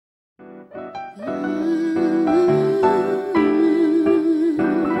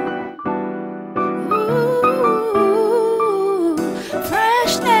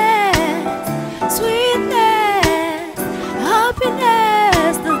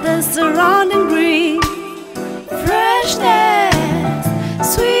the surrounding green, freshness,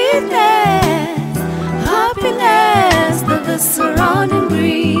 sweetness, happiness to the surrounding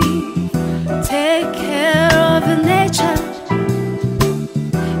green. Take care of the nature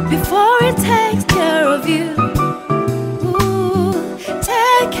before it takes care of you. Ooh,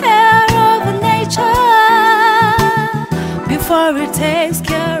 take care of the nature before it takes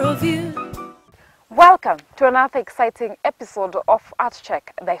care of you. Welcome to another exciting episode of Art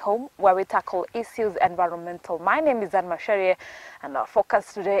Check, the home where we tackle issues environmental. My name is Anne Masherie, and our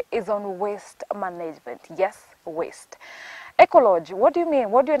focus today is on waste management. Yes, waste. Ecology, what do you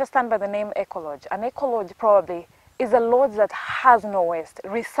mean? What do you understand by the name ecology? An ecology probably is a lodge that has no waste,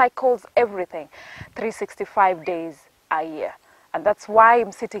 recycles everything 365 days a year. And that's why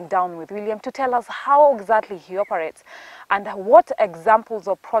I'm sitting down with William to tell us how exactly he operates and what examples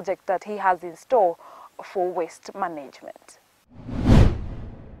of projects that he has in store for waste management.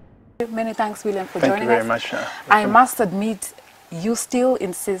 Many thanks, William, for joining us. Thank you very much. I must admit, you still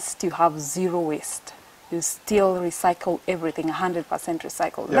insist you have zero waste. You still recycle everything, 100%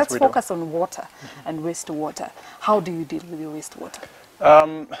 recycle. Yes, Let's focus on water and wastewater. How do you deal with your wastewater?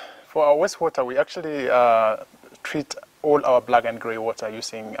 For our wastewater, we actually treat all our black and gray water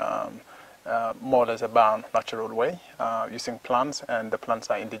using more or less a natural way, using plants, and the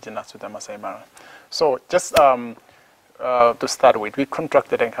plants are indigenous to the Masaai Mara. So just to start with, we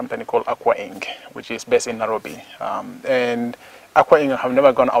contracted a company called Aqua Inc., which is based in Nairobi. And Aqua Inc. have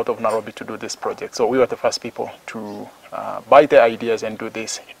never gone out of Nairobi to do this project. So we were the first people to buy the ideas and do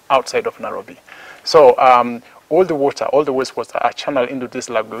this outside of Nairobi. So all the water, all the wastewater are channeled into this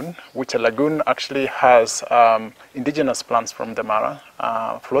lagoon, which a lagoon actually has indigenous plants from the Mara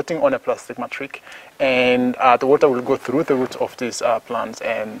floating on a plastic matrix, and the water will go through the roots of these plants,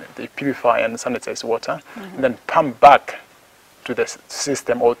 and they purify and sanitize water, and then pump back to the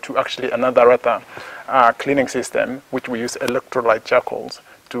system, or to actually another rather cleaning system, which we use electrolyte charcoals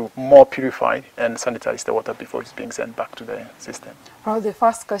to more purify and sanitize the water before it's being sent back to the system. Well, the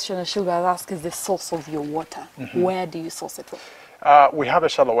first question I should ask is the source of your water. Where do you source it from? We have a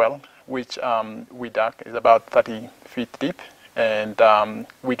shallow well, which we dug. It's about 30 feet deep, and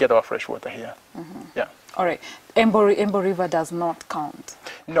we get our fresh water here. Yeah. All right. Emboo River does not count.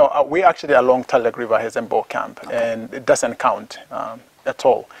 No, we actually along Talek River has Emboo Camp, and it doesn't count at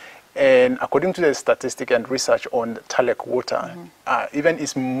all. And according to the statistic and research on Talek water, even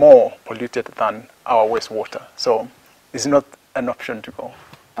is more polluted than our wastewater. So it's not an option to go.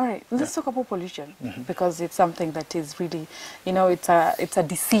 All right, let's talk about pollution, because it's something that is really, you know, it's a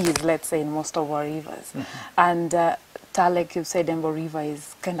disease, let's say, in most of our rivers. And Talek, you said Emboo River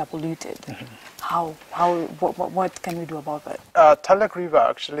is kind of polluted. What can we do about that? Talek River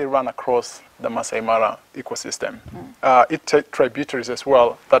actually runs across the Masaai Mara ecosystem. It's tributaries as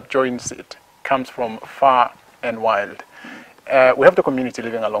well that joins it, comes from far and wild. We have the community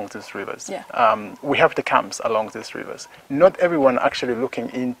living along these rivers. We have the camps along these rivers. Not everyone actually looking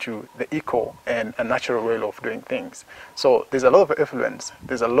into the eco and a natural way of doing things. So there's a lot of effluence.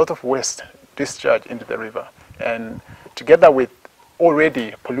 There's a lot of waste discharged into the river. And together with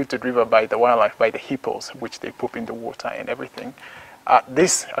already polluted river by the wildlife, by the hippos, which they poop in the water and everything,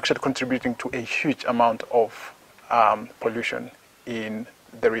 this actually contributing to a huge amount of pollution in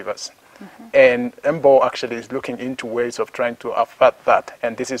the rivers. And Emboo actually is looking into ways of trying to affect that,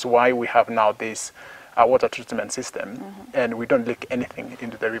 and this is why we have now this water treatment system, and we don't leak anything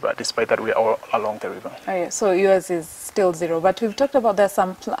into the river, despite that we are all along the river. Oh, yeah. So yours is still zero, but we've talked about there's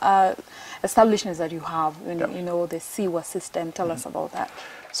some establishments that you have, you know, the sewer system. Tell us about that.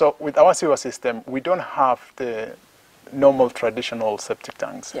 So with our sewer system, we don't have the normal traditional septic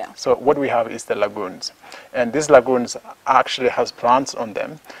tanks. So what we have is the lagoons, and these lagoons actually has plants on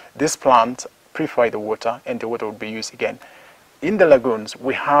them. These plants purify the water, and the water will be used again. In the lagoons,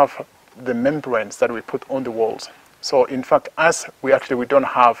 we have the membranes that we put on the walls. So in fact, we don't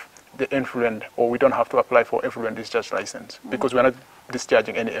have the effluent, or we don't have to apply for effluent discharge license, because we're not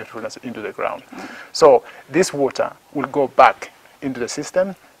discharging any effluent into the ground. So this water will go back into the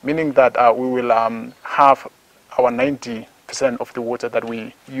system, meaning that we will have our 90% of the water that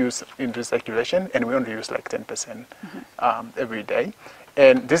we use in recirculation, and we only use like 10% every day.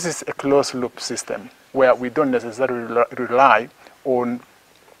 And this is a closed loop system where we don't necessarily rely on,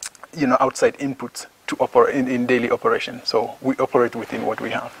 you know, outside inputs to operate in daily operation. So we operate within what we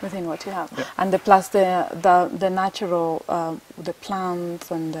have. Within what you have. And plus the natural, the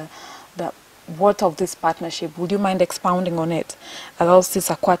plants and the what of this partnership? Would you mind expounding on it? Allows this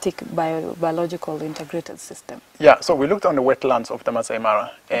aquatic biological integrated system. Yeah, so we looked on the wetlands of the Masaai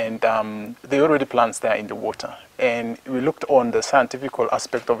Mara, and there are already plants there in the water. And we looked on the scientific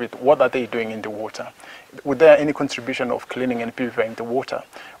aspect of it. What are they doing in the water? Would there any contribution of cleaning and purifying the water?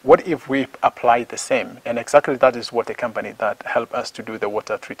 What if we apply the same? And exactly that is what a company that helped us to do the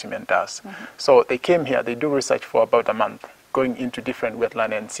water treatment does. So they came here, they do research for about a month, going into different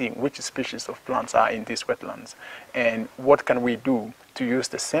wetlands and seeing which species of plants are in these wetlands. And what can we do to use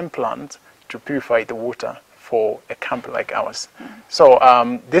the same plants to purify the water for a camp like ours. So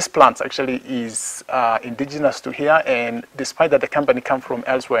this plant actually is indigenous to here, and despite that the company comes from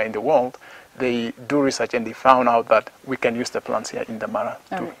elsewhere in the world, they do research and they found out that we can use the plants here in the Mara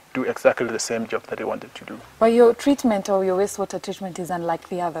to do exactly the same job that they wanted to do. But your treatment or your wastewater treatment is unlike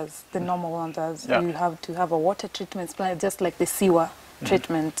the others, the normal ones. You have to have a water treatment plant, just like the sewer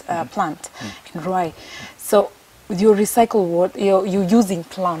treatment plant in Roy. So you recycle water, you're using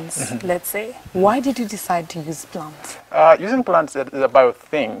plants, let's say. Why did you decide to use plants? Using plants is a bio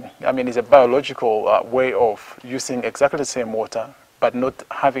thing. I mean, it's a biological way of using exactly the same water, but not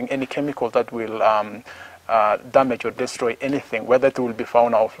having any chemical that will damage or destroy anything, whether it will be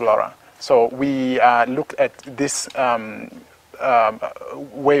fauna or flora. So we looked at this way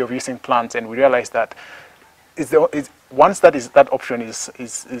of using plants, and we realized that once that option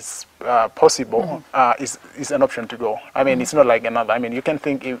is possible, is an option to go. I mean, it's not like another. I mean, you can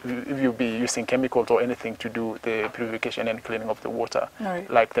think if you be using chemicals or anything to do the purification and cleaning of the water,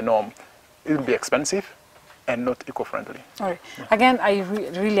 like the norm, it will be expensive and not eco-friendly. All right. Again, I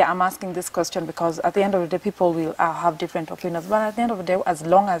really am asking this question because at the end of the day, people will have different opinions. But at the end of the day, as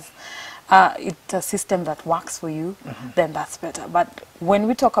long as it's a system that works for you, then that's better. But when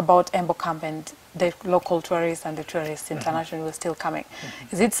we talk about Emboo Camp and the local tourists and the tourists international are still coming,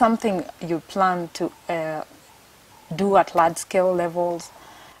 is it something you plan to do at large-scale levels,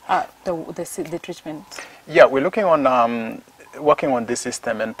 the treatment? Yeah, we're looking on working on this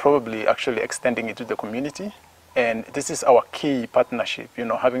system and probably actually extending it to the community. And this is our key partnership, you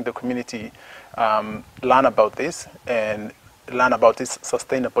know, having the community learn about this and learn about this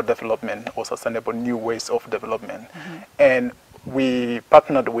sustainable development or sustainable new ways of development. And we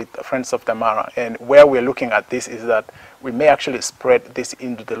partnered with Friends of the Mara, and where we're looking at this is that we may actually spread this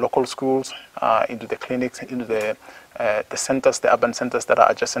into the local schools, into the clinics, into the centers, the urban centers that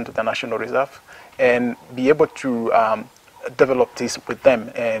are adjacent to the National Reserve, and be able to develop this with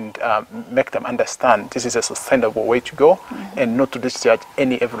them and make them understand this is a sustainable way to go and not to discharge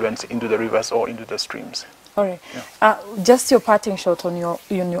any effluents into the rivers or into the streams. All right. Yeah. Just your parting shot on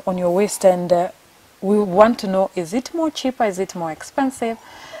your waste, and we want to know, is it more cheaper, is it more expensive,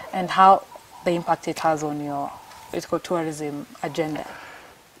 and how the impact it has on your ecotourism agenda?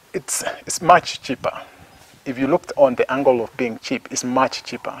 It's much cheaper. If you looked on the angle of being cheap, it's much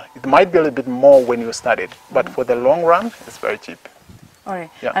cheaper. It might be a little bit more when you started, but for the long run, it's very cheap. All right.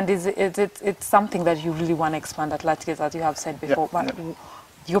 Yeah. And it's something that you really want to expand at large scale, as you have said before. But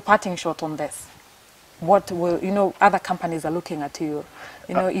your parting shot on this, what will, you know, other companies are looking at you,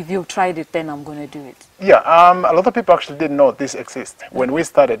 you know, if you've tried it, then I'm going to do it. Yeah, a lot of people actually didn't know this exists. When we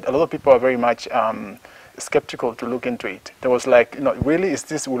started, a lot of people are very much skeptical to look into it. There was like, you know, really, is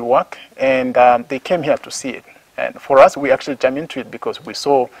this will work? And they came here to see it. And for us, we actually jumped into it because we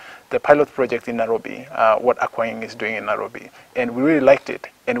saw the pilot project in Nairobi, what Aquaing is doing in Nairobi. And we really liked it.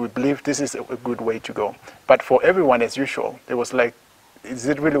 And we believe this is a good way to go. But for everyone, as usual, there was like, does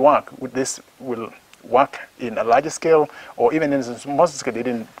it really work? This will work in a larger scale, or even in a small scale, they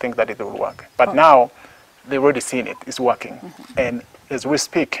didn't think that it will work. But now, they've already seen it, it's working. And as we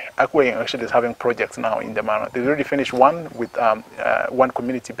speak, Aquaing actually is having projects now in the Mara. They've already finished one with one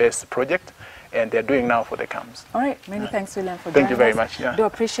community-based project, and they're doing now for the camps. All right, many thanks, William, for joining us. Thank you very much. Yeah. Do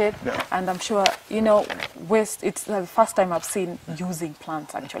appreciate, and I'm sure, you know, waste, it's the first time I've seen using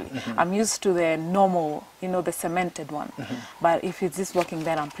plants, actually. I'm used to the normal, you know, the cemented one. But if it's this working,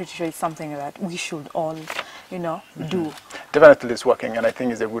 then I'm pretty sure it's something that we should all, you know, do. Definitely it's working, and I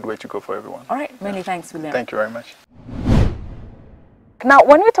think it's a good way to go for everyone. All right, many thanks, William. Thank you very much. Now,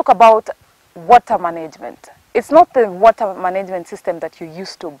 when we talk about water management, it's not the water management system that you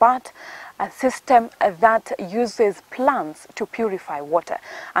used to, but a system that uses plants to purify water.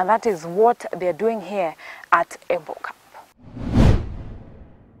 And that is what they're doing here at Emboo Camp.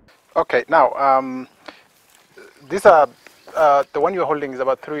 Okay, now, these are, the one you're holding is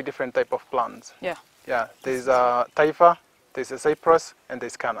about 3 different types of plants. Yeah. Yeah, there's a taifa, there's a cypress, and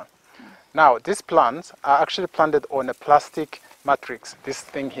there's canna. Now, these plants are actually planted on a plastic matrix, this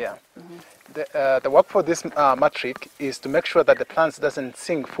thing here. The work for this matrix is to make sure that the plants doesn't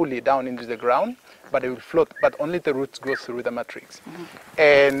sink fully down into the ground, but it will float, but only the roots go through the matrix.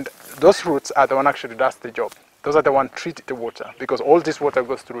 And those roots are the one actually does the job. Those are the one treat the water, because all this water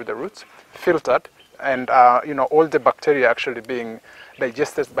goes through the roots, filtered, and all the bacteria actually being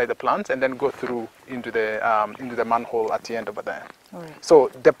digested by the plants and then go through into the manhole at the end over there. Right. So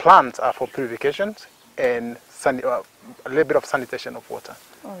the plants are for purification and a little bit of sanitation of water.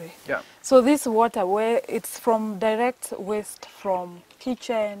 Okay. Yeah. So this water, where it's from direct waste from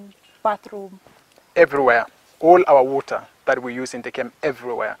kitchen, bathroom? Everywhere. All our water that we use in the camp,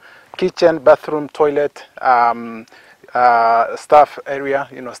 everywhere. Kitchen, bathroom, toilet, staff area,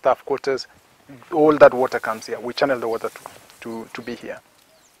 staff quarters, all that water comes here. We channel the water to be here.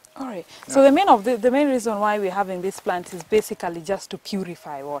 All right. Yeah. So the main reason why we're having this plant is basically just to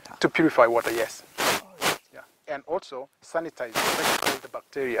purify water. To purify water, yes. Yeah. And also sanitize, basically the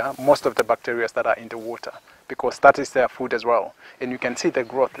bacteria, most of the bacteria that are in the water, because that is their food as well. And you can see the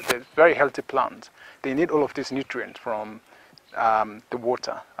growth. They're very healthy plants. They need all of these nutrients from the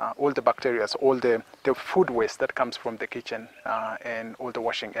water, all the bacteria, all the food waste that comes from the kitchen and all the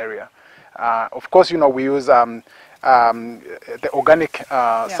washing area. Of course, we use the organic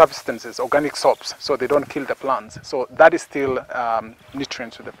substances, organic soaps, so they don't kill the plants. So that is still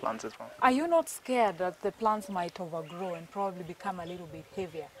nutrients to the plants as well. Are you not scared that the plants might overgrow and probably become a little bit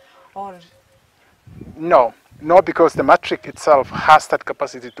heavier? Or No, because the matrix itself has that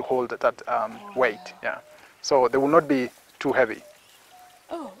capacity to hold that weight. Yeah, so they will not be too heavy.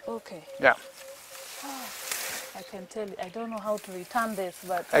 Oh, okay. Yeah. Oh, I can tell you, I don't know how to return this,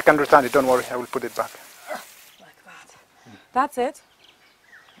 but I can return it. Don't worry, I will put it back. like that. That's it.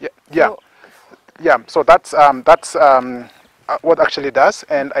 Yeah, yeah, So, yeah. So that's what actually does,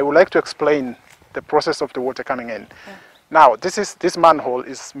 and I would like to explain the process of the water coming in. Yeah. Now, this manhole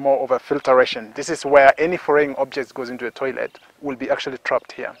is more of a filtration. This is where any foreign object goes into a toilet will be actually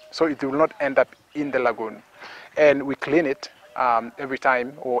trapped here, so it will not end up in the lagoon. And we clean it every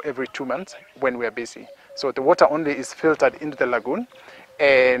time or every 2 months when we are busy. So the water only is filtered into the lagoon,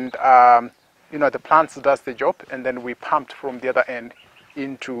 and the plants does the job, and then we pumped from the other end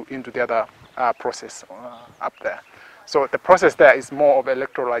into the other process up there. So the process there is more of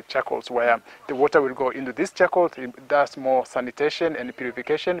electrolyte charcoals, where the water will go into this charcoal, it does more sanitation and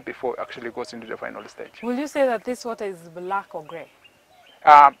purification before it actually goes into the final stage. will you say that this water is black or gray?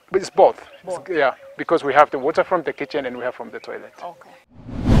 But it's both. Both. Yeah, because we have the water from the kitchen and we have from the toilet. Okay.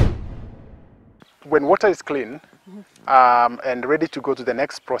 When water is clean and ready to go to the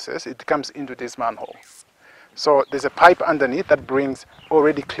next process, it comes into this manhole. So there's a pipe underneath that brings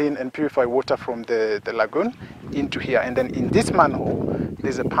already clean and purified water from the lagoon into here. And then in this manhole,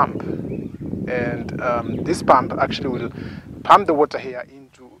 there's a pump. And this pump actually will pump the water here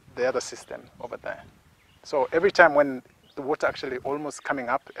into the other system over there. So every time when the water actually almost coming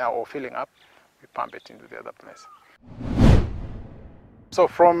up or filling up, we pump it into the other place. So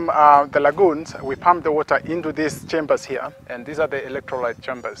from the lagoons, we pump the water into these chambers here, and these are the electrolyte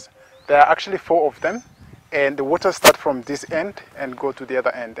chambers. There are actually 4 of them, and the water starts from this end and go to the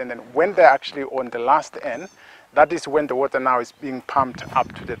other end. And then when they're actually on the last end, that is when the water now is being pumped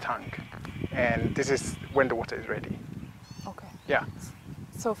up to the tank. And this is when the water is ready. Okay. Yeah.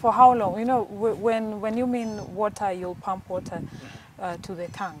 So for how long? When you mean water, you'll pump water to the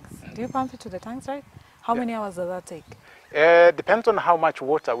tanks. Do you pump it to the tanks, right? How many hours does that take? Depends on how much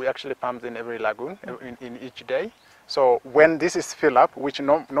water we actually pump in every lagoon in each day. So when this is filled up, which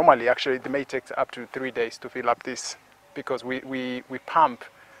normally actually it may take up to 3 days to fill up this, because we pump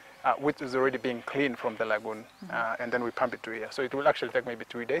which is already being cleaned from the lagoon, and then we pump it to here. So it will actually take maybe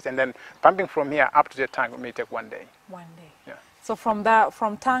 3 days, and then pumping from here up to the tank may take 1 day. 1 day. Yeah. So from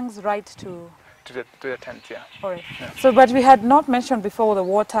tanks right to the tent, yeah. all right. Yeah. So, but we had not mentioned before the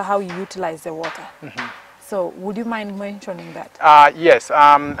water, how you utilize the water. So would you mind mentioning that? Yes.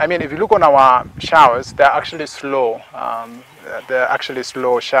 I mean, if you look on our showers, they're actually slow. They're actually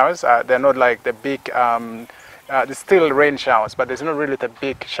slow showers. They're not like the big, there's still rain showers, but there's not really the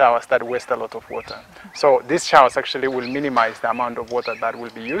big showers that waste a lot of water. So these showers actually will minimize the amount of water that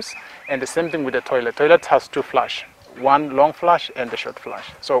will be used. And the same thing with the toilet. Toilet has 2 flush. One long flush and the short flush.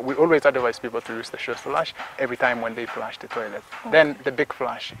 So we always advise people to use the short flush every time when they flush the toilet. Okay. Then the big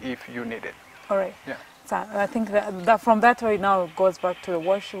flush if you need it. All right. Yeah. So I think that from that way now it goes back to the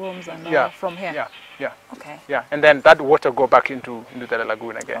washrooms and from here. Yeah. Yeah. Okay. Yeah. And then that water go back into the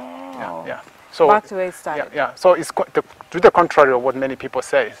lagoon again. Oh. Yeah. Yeah. So back to where it started. Yeah. Yeah. So it's to the contrary of what many people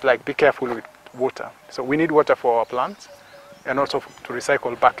say. It's like be careful with water. So we need water for our plants, and also to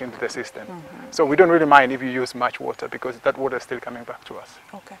recycle back into the system. So we don't really mind if you use much water, because that water is still coming back to us.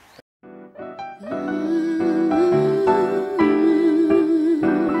 Okay.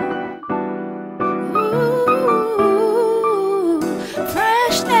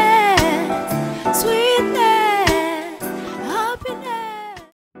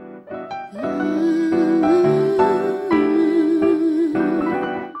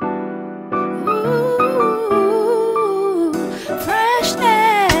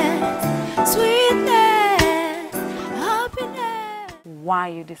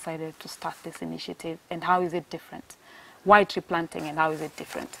 you decided to start this initiative, and how is it different? Why tree planting, and how is it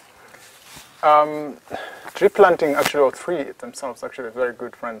different? Tree planting, actually, or trees themselves, actually very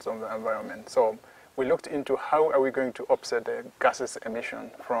good friends of the environment. So we looked into how are we going to offset the gases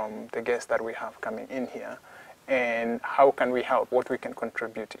emission from the gas that we have coming in here, and how can we help, what we can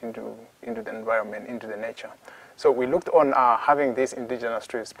contribute into the environment, into the nature. So we looked on having these indigenous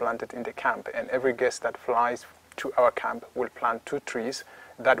trees planted in the camp, and every guest that flies to our camp will plant 2 trees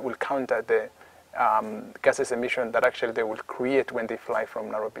that will counter the gases emission that actually they will create when they fly from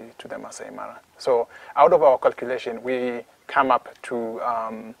Nairobi to the Masaai Mara. So out of our calculation, we come up to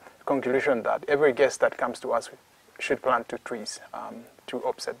conclusion that every guest that comes to us should plant 2 trees to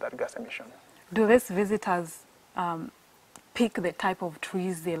offset that gas emission. Do these visitors pick the type of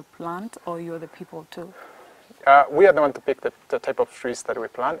trees they'll plant, or you're the people too? We are the one to pick the type of trees that we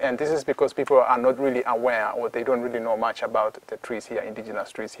plant, and this is because people are not really aware, or they don't really know much about the trees here, indigenous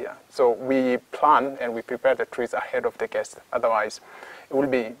trees here. So we plan and we prepare the trees ahead of the guests. Otherwise, it will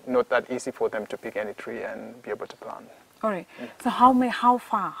be not that easy for them to pick any tree and be able to plant. All right. So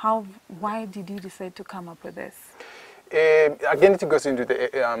why did you decide to come up with this? Again, it goes into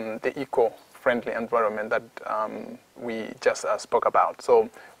the eco-friendly environment that we just spoke about. So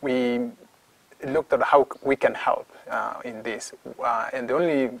we looked at how we can help in this. And the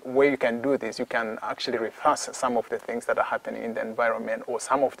only way you can do this, you can actually reverse some of the things that are happening in the environment, or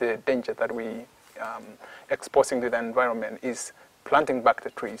some of the danger that we exposing to the environment, is planting back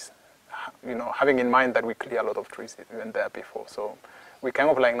the trees. You know, having in mind that we clear a lot of trees even there before. So we kind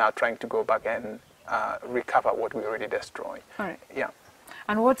of like now trying to go back and recover what we already destroyed. All right. Yeah.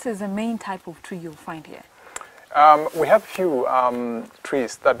 And what is the main type of tree you'll find here? We have few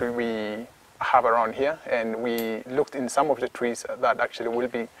trees that we have around here, and we looked in some of the trees that actually will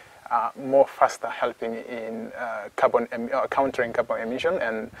be more faster helping in countering carbon emission.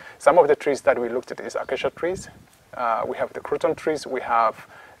 And some of the trees that we looked at is acacia trees. We have the croton trees. We have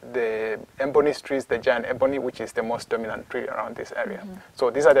the ebony trees, the giant ebony, which is the most dominant tree around this area.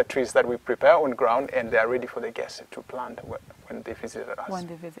 So these are the trees that we prepare on ground, and they are ready for the guests to plant when they visit us. When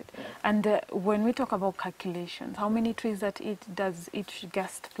they visit. And when we talk about calculations, how many trees does each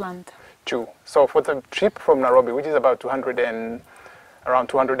guest plant? 2. So for the trip from Nairobi, which is about around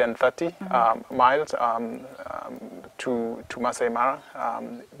 230 miles to Masaai Mara,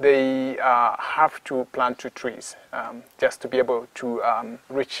 they have to plant 2 trees just to be able to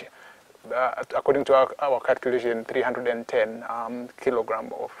reach, according to our calculation, 310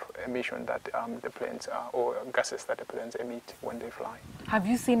 kilogram of emission that the planes or gases that the planes emit when they fly. Have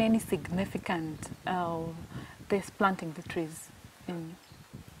you seen any significant this planting the trees in?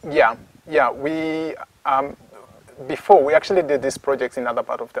 Yeah, we before we actually did this project in other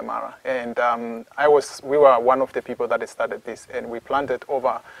part of the Mara, and we were one of the people that started this, and we planted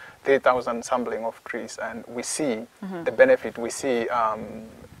over 3,000 sampling of trees, and we see the benefit. We see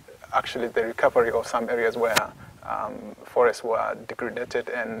actually the recovery of some areas where forests were degraded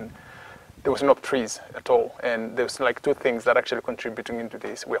and there was no trees at all. And there's like 2 things that actually contributing into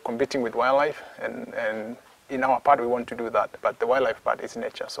this. We are competing with wildlife, and in our part we want to do that, but the wildlife part is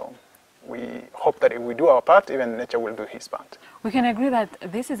nature. So we hope that if we do our part, even nature will do his part. We can agree that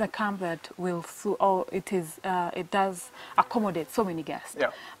this is a camp that will, it does accommodate so many guests.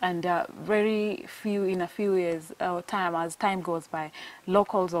 Yeah. And in a few years, as time goes by,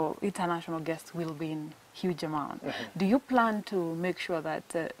 locals or international guests will be in huge amount. Do you plan to make sure that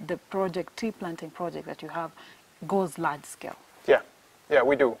the tree planting project that you have goes large scale? Yeah,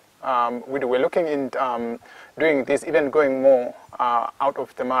 we do. We're looking in doing this, even going more out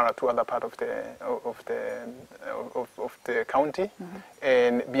of the Mara to other part of the county,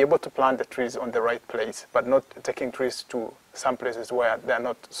 and be able to plant the trees on the right place, but not taking trees to some places where they're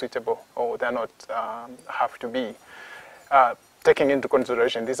not suitable or they're not have to be. Taking into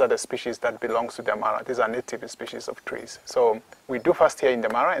consideration, these are the species that belongs to the Mara. These are native species of trees. So we do first here in the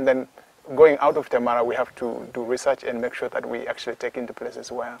Mara, and then going out of the Mara, we have to do research and make sure that we actually take into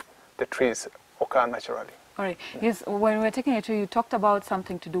places where the trees occur naturally. All right. Yes, when we were taking a tree, you talked about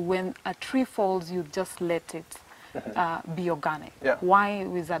something to do. When a tree falls, you just let it be organic. Yeah. Why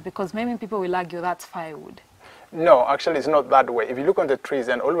is that? Because maybe people will argue that's firewood. No, actually it's not that way. If you look on the trees,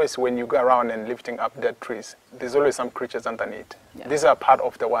 and always when you go around and lifting up dead trees, there's always some creatures underneath. Yeah. These are part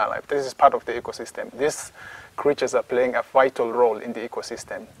of the wildlife. This is part of the ecosystem. These creatures are playing a vital role in the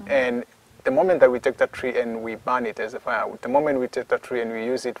ecosystem. And the moment that we take that tree and we burn it as a firewood, the moment we take that tree and we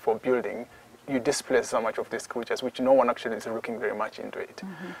use it for building, you displace so much of these creatures, which no one actually is looking very much into it.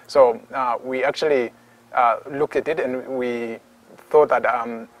 So we actually looked at it, and we thought that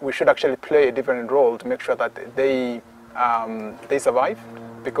we should actually play a different role to make sure that they survive,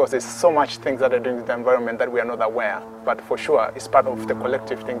 because there's so much things that are doing to the environment that we are not aware. But for sure, it's part of the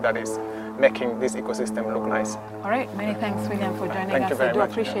collective thing that is making this ecosystem look nice. All right, many thanks, William, for joining Thank you us. very I do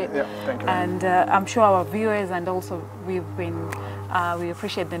much. appreciate it. Yeah, thank you. And I'm sure our viewers and also we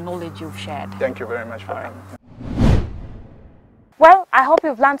appreciate the knowledge you've shared. Thank you very much for coming. Well, I hope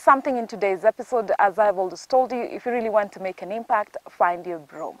you've learned something in today's episode. As I've always told you, if you really want to make an impact, find your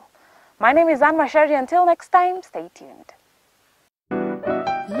broom. My name is Masaai Mara. Until next time, stay tuned.